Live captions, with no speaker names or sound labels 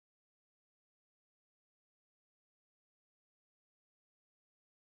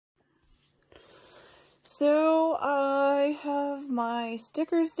So I have my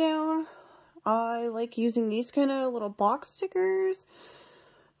stickers down. I like using these kind of little box stickers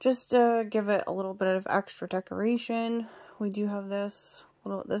just to give it a little bit of extra decoration. We do have this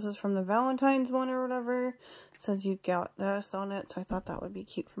is from the Valentine's one or whatever. It says you got this on it, so I thought that would be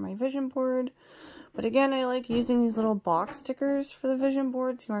cute for my vision board. But again, I like using these little box stickers for the vision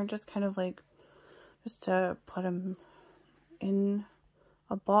boards. You aren't just kind of like just to put them in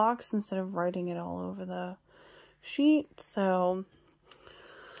a box instead of writing it all over the sheet. So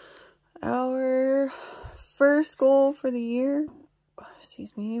our first goal for the year,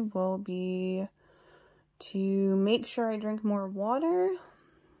 excuse me, will be to make sure I drink more water.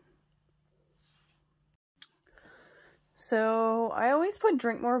 So I always put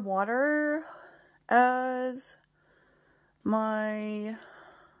drink more water as one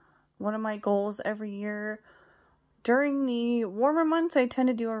of my goals every year. During the warmer months, I tend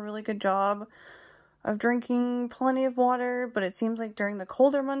to do a really good job of drinking plenty of water, but it seems like during the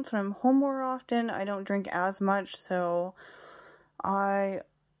colder months when I'm home more often, I don't drink as much, so I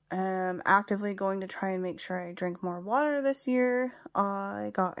am actively going to try and make sure I drink more water this year. I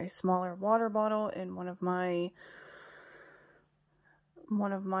got a smaller water bottle in one of my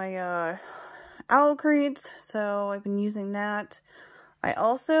owl crates, so I've been using that. I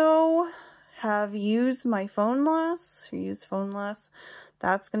also have used my phone less.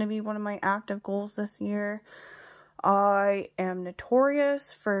 That's going to be one of my active goals this year. I am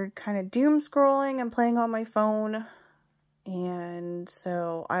notorious for kind of doom scrolling and playing on my phone. And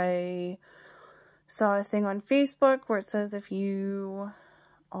so I saw a thing on Facebook where it says if you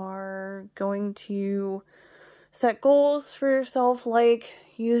are going to set goals for yourself, like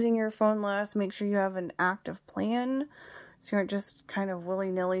using your phone less, make sure you have an active plan. So you aren't just kind of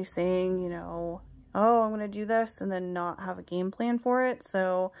willy-nilly saying, you know, oh, I'm going to do this and then not have a game plan for it.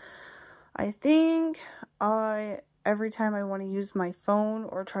 So I think every time I want to use my phone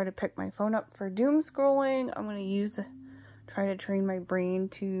or try to pick my phone up for doom scrolling, I'm going to try to train my brain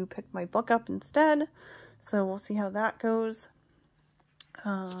to pick my book up instead. So we'll see how that goes.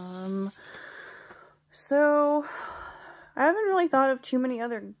 So I haven't really thought of too many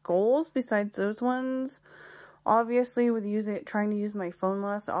other goals besides those ones. Obviously, with trying to use my phone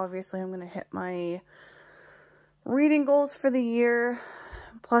less, obviously I'm going to hit my reading goals for the year.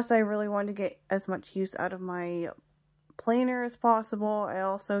 Plus, I really wanted to get as much use out of my planner as possible. I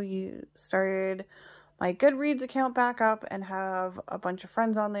also started my Goodreads account back up and have a bunch of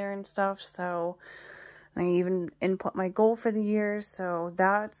friends on there and stuff. So I even input my goal for the year. So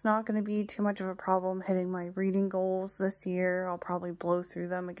that's not going to be too much of a problem hitting my reading goals this year. I'll probably blow through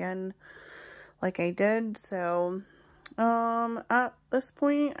them again like I did. So at this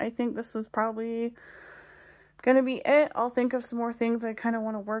point, I think this is probably gonna be it. I'll think of some more things I kind of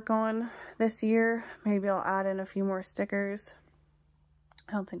want to work on this year. Maybe I'll add in a few more stickers.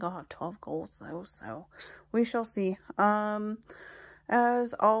 I don't think I'll have 12 goals though, so we shall see.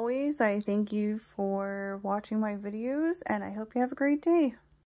 As always, I thank you for watching my videos, and I hope you have a great day.